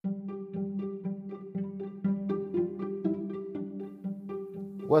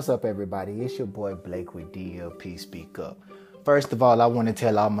What's up, everybody? It's your boy Blake with DLP Speak Up. First of all, I want to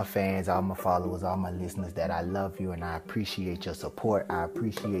tell all my fans, all my followers, all my listeners that I love you and I appreciate your support. I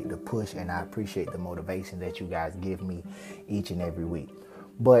appreciate the push and I appreciate the motivation that you guys give me each and every week.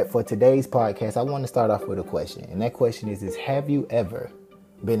 But for today's podcast, I want to start off with a question. And that question is have you ever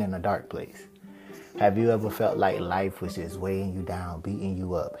been in a dark place? Have you ever felt like life was just weighing you down, beating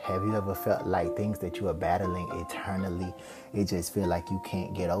you up? Have you ever felt like things that you are battling eternally, it just feel like you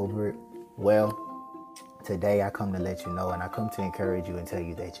can't get over it? Well, today I come to let you know and I come to encourage you and tell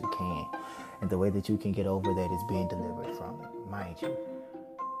you that you can. And the way that you can get over that is being delivered from it. Mind you,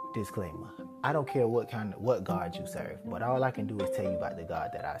 disclaimer, I don't care what God you serve, but all I can do is tell you about the God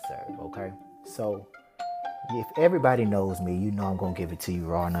that I serve, okay? So if everybody knows me, you know I'm going to give it to you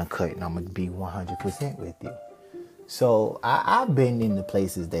raw and uncut, and I'm going to be 100% with you. So I've been in the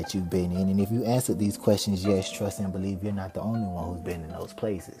places that you've been in, and if you answered these questions, yes, trust and believe, you're not the only one who's been in those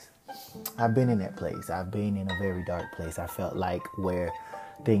places. I've been in that place. I've been in a very dark place. I felt like where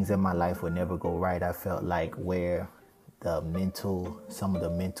things in my life would never go right. I felt like where some of the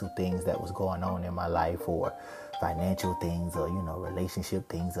mental things that was going on in my life, or financial things, or relationship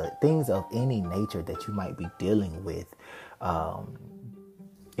things, or things of any nature that you might be dealing with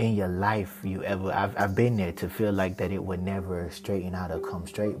in your life, I've been there to feel like that it would never straighten out or come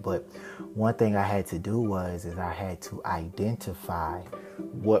straight. But one thing I had to do is I had to identify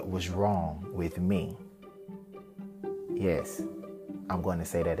what was wrong with me. Yes, I'm going to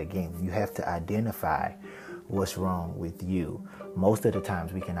say that again. You have to identify what's wrong with you. Most of the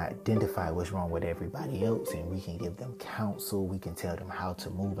times we can identify what's wrong with everybody else and we can give them counsel, we can tell them how to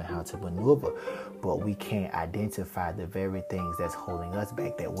move and how to maneuver, but we can't identify the very things that's holding us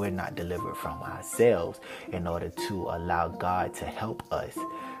back, that we're not delivered from ourselves, in order to allow God to help us.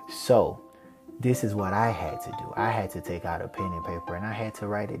 So this is what I had to do. I had to take out a pen and paper and I had to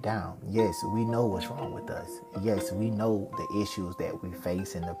write it down. Yes, we know what's wrong with us. Yes, we know the issues that we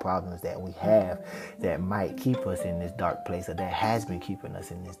face and the problems that we have that might keep us in this dark place, or that has been keeping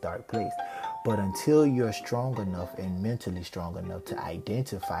us in this dark place. But until you're strong enough and mentally strong enough to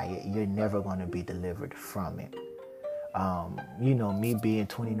identify it, you're never going to be delivered from it. Me being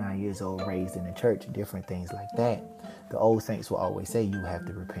 29 years old, raised in the church, different things like that. The old saints will always say you have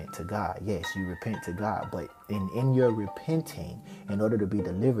to repent to God. Yes, you repent to God, but in your repenting, in order to be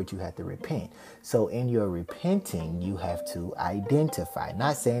delivered, you have to repent. So in your repenting, you have to identify.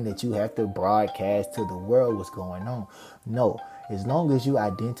 Not saying that you have to broadcast to the world what's going on. No, as long as you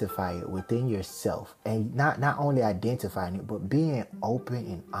identify it within yourself, and not only identifying it, but being open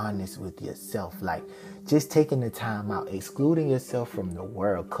and honest with yourself, like just taking the time out, excluding yourself from the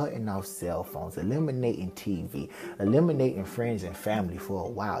world, cutting off cell phones, eliminating TV, eliminating friends and family for a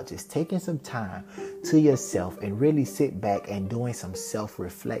while, just taking some time to yourself and really sit back and doing some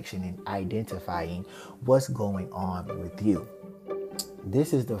self-reflection and identifying what's going on with you.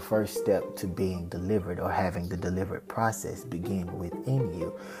 This is the first step to being delivered, or having the delivered process begin within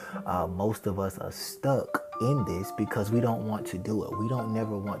you. Most of us are stuck in this because we don't want to do it. We don't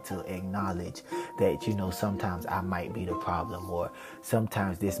never want to acknowledge that, sometimes I might be the problem, or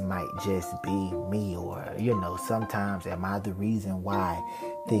sometimes this might just be me, or, sometimes am I the reason why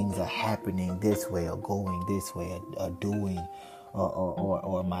things are happening this way or going this way, or doing,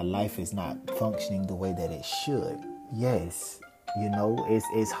 or my life is not functioning the way that it should. Yes.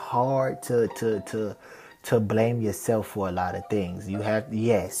 It's hard to blame yourself for a lot of things.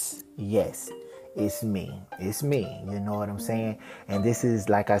 Yes, it's me. You know what I'm saying? And this is,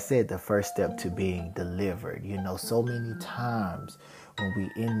 like I said, the first step to being delivered. So many times when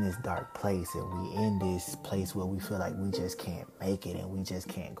we in this dark place and we in this place where we feel like we just can't make it and we just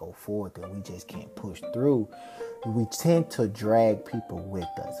can't go forth and we just can't push through, we tend to drag people with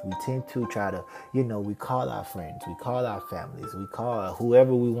us. We tend to try to, we call our friends, we call our families, we call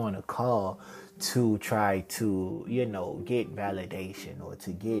whoever we want to call to try to, get validation, or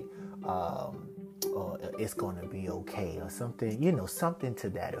to get, or it's going to be okay, or something, something to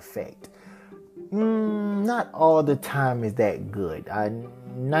that effect. Not all the time is that good.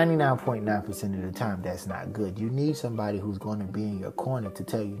 99.9% of the time, that's not good. You need somebody who's going to be in your corner to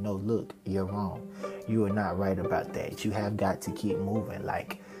tell you, no, look, you're wrong. You are not right about that. You have got to keep moving.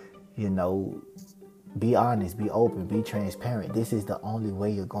 Be honest, be open, be transparent. This is the only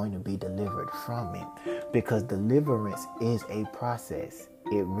way you're going to be delivered from it, because deliverance is a process.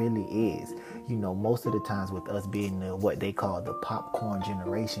 It really is. You know, most of the times with us being what they call the popcorn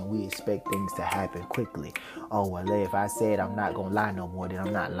generation, we expect things to happen quickly. Oh, well, if I said I'm not going to lie no more, then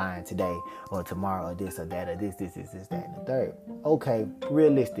I'm not lying today or tomorrow or this or that or this, that, and the third. Okay,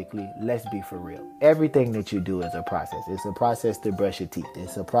 realistically, let's be for real. Everything that you do is a process. It's a process to brush your teeth.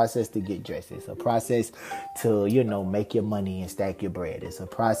 It's a process to get dressed. It's a process to, make your money and stack your bread. It's a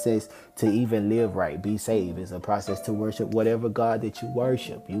process to even live right, be saved. It's a process to worship whatever God that you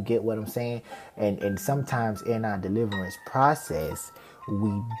worship. You get what I'm saying? And sometimes in our deliverance process,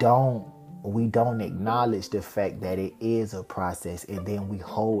 we don't acknowledge the fact that it is a process, and then we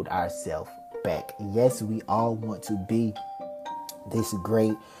hold ourselves back. Yes, we all want to be this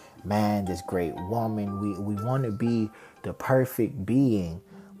great man, this great woman. We want to be the perfect being,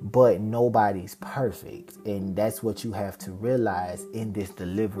 but nobody's perfect. And that's what you have to realize in this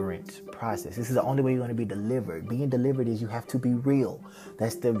deliverance process. This is the only way you're going to be delivered. Being delivered is you have to be real.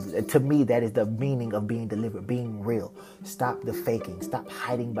 To me, that is the meaning of being delivered, being real. Stop the faking. Stop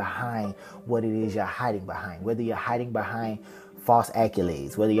hiding behind what it is you're hiding behind. Whether you're hiding behind false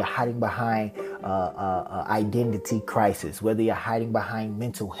accolades, whether you're hiding behind identity crisis, whether you're hiding behind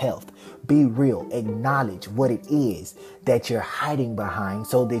mental health, be real. Acknowledge what it is that you're hiding behind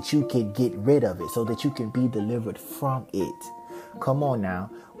so that you can get rid of it, so that you can be delivered from it. Come on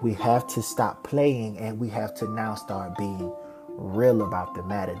now. We have to stop playing, and we have to now start being real about the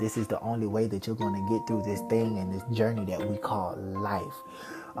matter. This is the only way that you're going to get through this thing and this journey that we call life.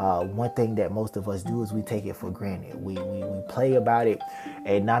 One thing that most of us do is we take it for granted. We play about it,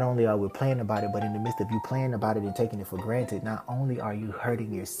 and not only are we playing about it, but in the midst of you playing about it and taking it for granted, not only are you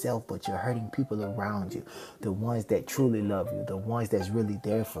hurting yourself, but you're hurting people around you, the ones that truly love you, the ones that's really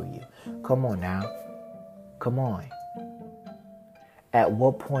there for you. Come on now. Come on. At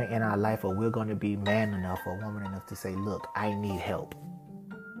what point in our life are we going to be man enough or woman enough to say, look, I need help.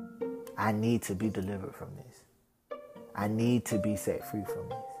 I need to be delivered from this. I need to be set free from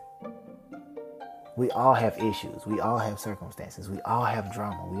this. We all have issues. We all have circumstances. We all have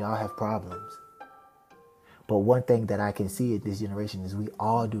drama. We all have problems. But one thing that I can see in this generation is we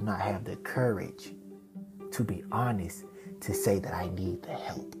all do not have the courage to be honest, to say that I need the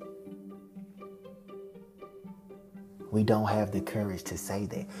help. We don't have the courage to say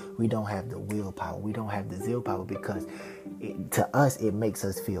that. We don't have the willpower. We don't have the zeal power, because to us, it makes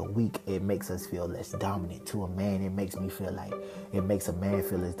us feel weak. It makes us feel less dominant. To a man, it makes a man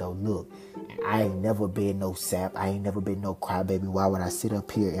feel as though, look, I ain't never been no sap. I ain't never been no crybaby. Why would I sit up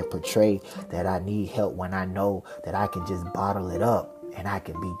here and portray that I need help when I know that I can just bottle it up and I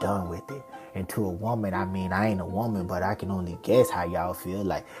can be done with it? And to a woman, I mean, I ain't a woman, but I can only guess how y'all feel.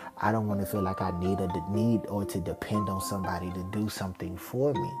 Like, I don't want to feel like I need or to depend on somebody to do something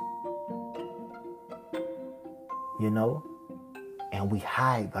for me. And we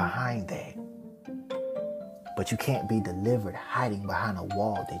hide behind that. But you can't be delivered hiding behind a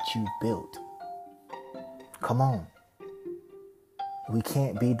wall that you built. Come on. We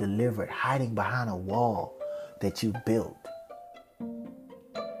can't be delivered hiding behind a wall that you built.